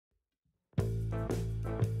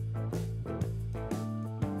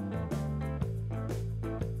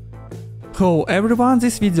Hello everyone,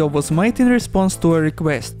 this video was made in response to a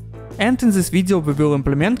request, and in this video we will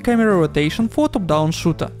implement camera rotation for top-down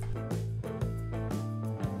shooter.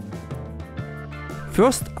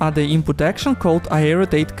 First, add the input action called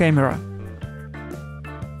iRotate camera.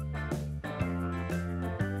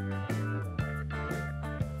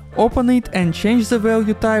 Open it and change the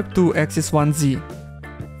value type to axis 1Z.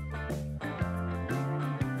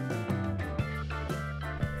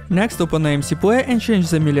 Next, open AMC Player and change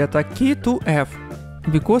the melee attack key to F,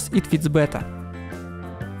 because it fits better.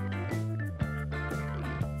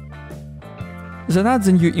 Then add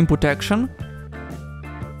the new input action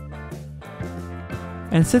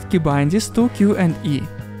and set key bindings to Q and E.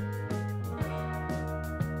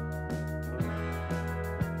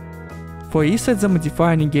 For E, set the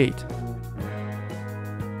modifier negate.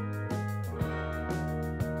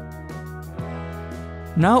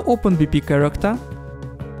 Now open BP character,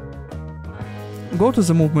 go to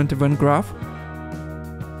the movement event graph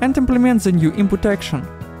and implement the new input action.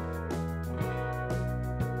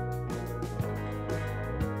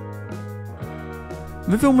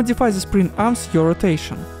 We will modify the spring arm's yaw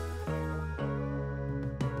rotation.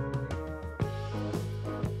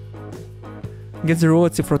 Get the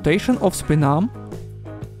relative rotation of spring arm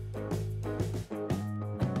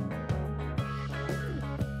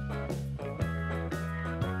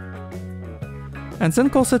and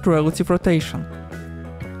then call set relative rotation.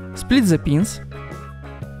 Split the pins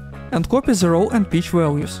and copy the roll and pitch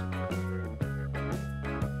values.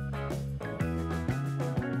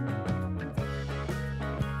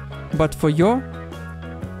 But for yaw,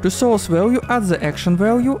 to source value add the action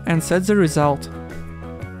value and set the result.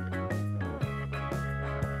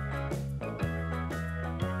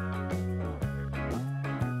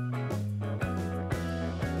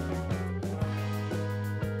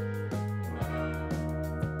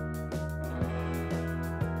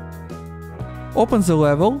 Open the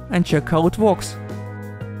level and check how it works.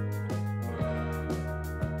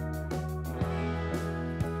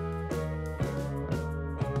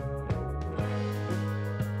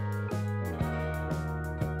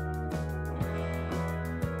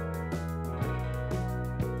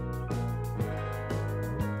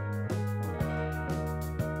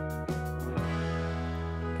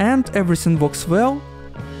 And everything works well.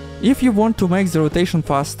 If you want to make the rotation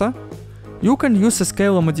faster, you can use a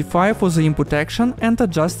scalar modifier for the input action and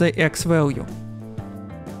adjust the X value.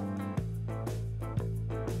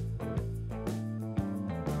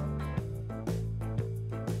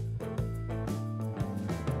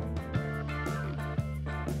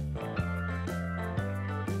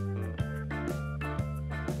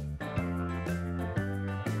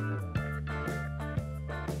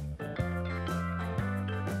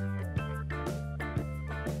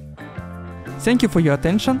 Thank you for your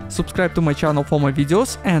attention, subscribe to my channel for more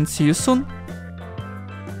videos and see you soon!